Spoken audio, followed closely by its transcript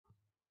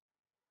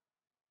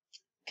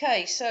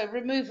Okay, so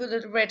removal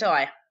of the red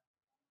eye.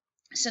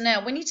 So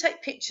now when you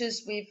take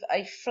pictures with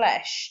a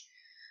flash,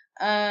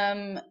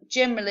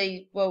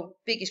 generally, well,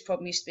 biggest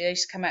problem used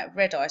to come out of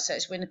red eye, so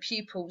it's when the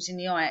pupils in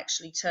the eye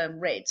actually turn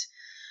red.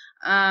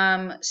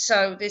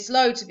 So there's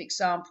loads of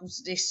examples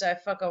of this. So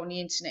if I go on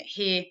the internet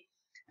here,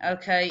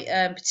 okay,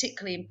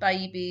 particularly in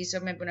babies, I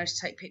remember when I used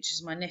to take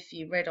pictures of my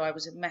nephew, red eye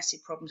was a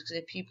massive problem because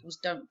their pupils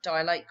don't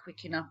dilate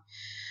quick enough.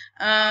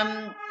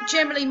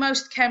 Generally,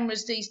 most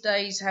cameras these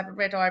days have a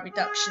red eye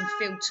reduction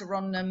filter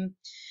on them,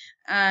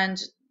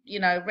 and you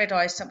know, red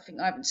eye is something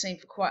I haven't seen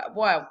for quite a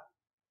while.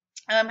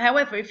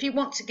 However, if you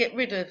want to get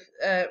rid of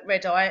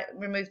red eye,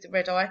 remove the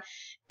red eye,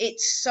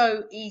 it's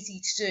so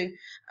easy to do.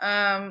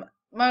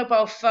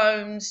 Mobile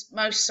phones,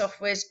 most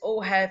softwares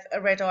all have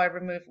a red eye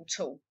removal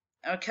tool.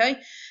 Okay,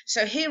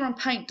 so here on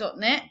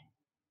paint.net,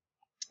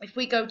 if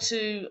we go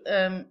to,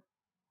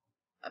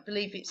 I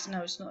believe it's,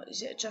 no, it's not,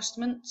 is it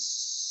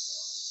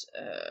adjustments?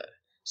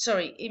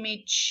 Sorry,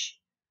 image.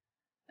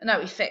 No,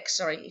 effects,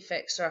 sorry,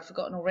 I've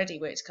forgotten already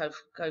where it's go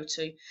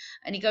to.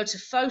 And you go to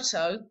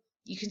photo,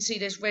 you can see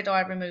there's red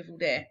eye removal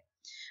there.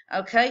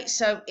 Okay,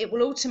 so it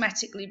will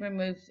automatically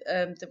remove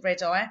the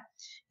red eye.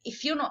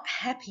 If you're not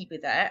happy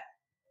with that,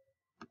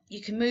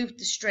 you can move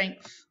the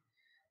strength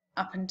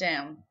up and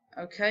down.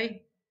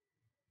 Okay,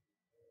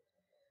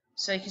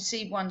 so you can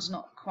see one's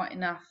not quite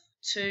enough.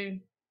 2,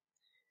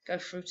 go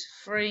through to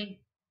 3,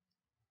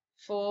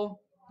 4,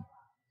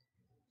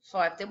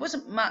 5. There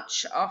wasn't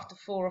much after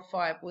 4 or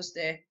 5, was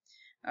there?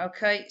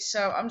 Okay,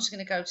 so I'm just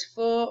going to go to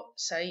 4,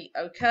 say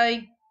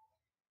OK,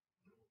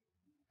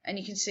 and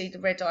you can see the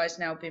red eye has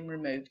now been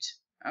removed.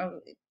 Oh,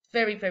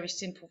 very, very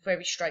simple,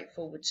 very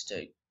straightforward to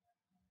do.